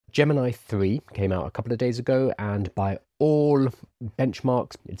Gemini 3 came out a couple of days ago, and by all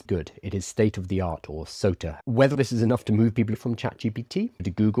benchmarks, it's good. It is state of the art, or SOTA. Whether this is enough to move people from ChatGPT to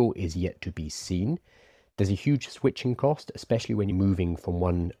Google is yet to be seen. There's a huge switching cost, especially when you're moving from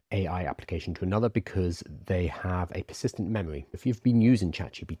one AI application to another, because they have a persistent memory. If you've been using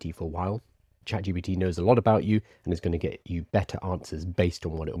ChatGPT for a while, ChatGPT knows a lot about you and is going to get you better answers based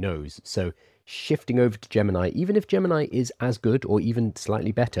on what it knows. So shifting over to Gemini, even if Gemini is as good or even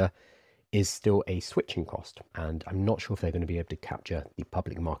slightly better, is still a switching cost. And I'm not sure if they're going to be able to capture the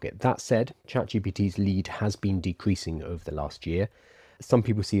public market. That said, ChatGPT's lead has been decreasing over the last year. Some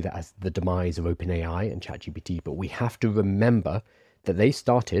people see that as the demise of OpenAI and ChatGPT, but we have to remember that they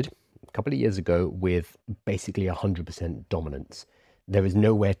started a couple of years ago with basically 100% dominance. There is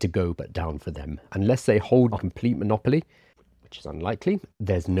nowhere to go but down for them. Unless they hold a complete monopoly, which is unlikely,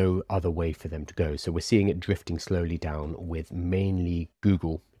 there's no other way for them to go. So we're seeing it drifting slowly down, with mainly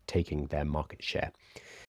Google taking their market share.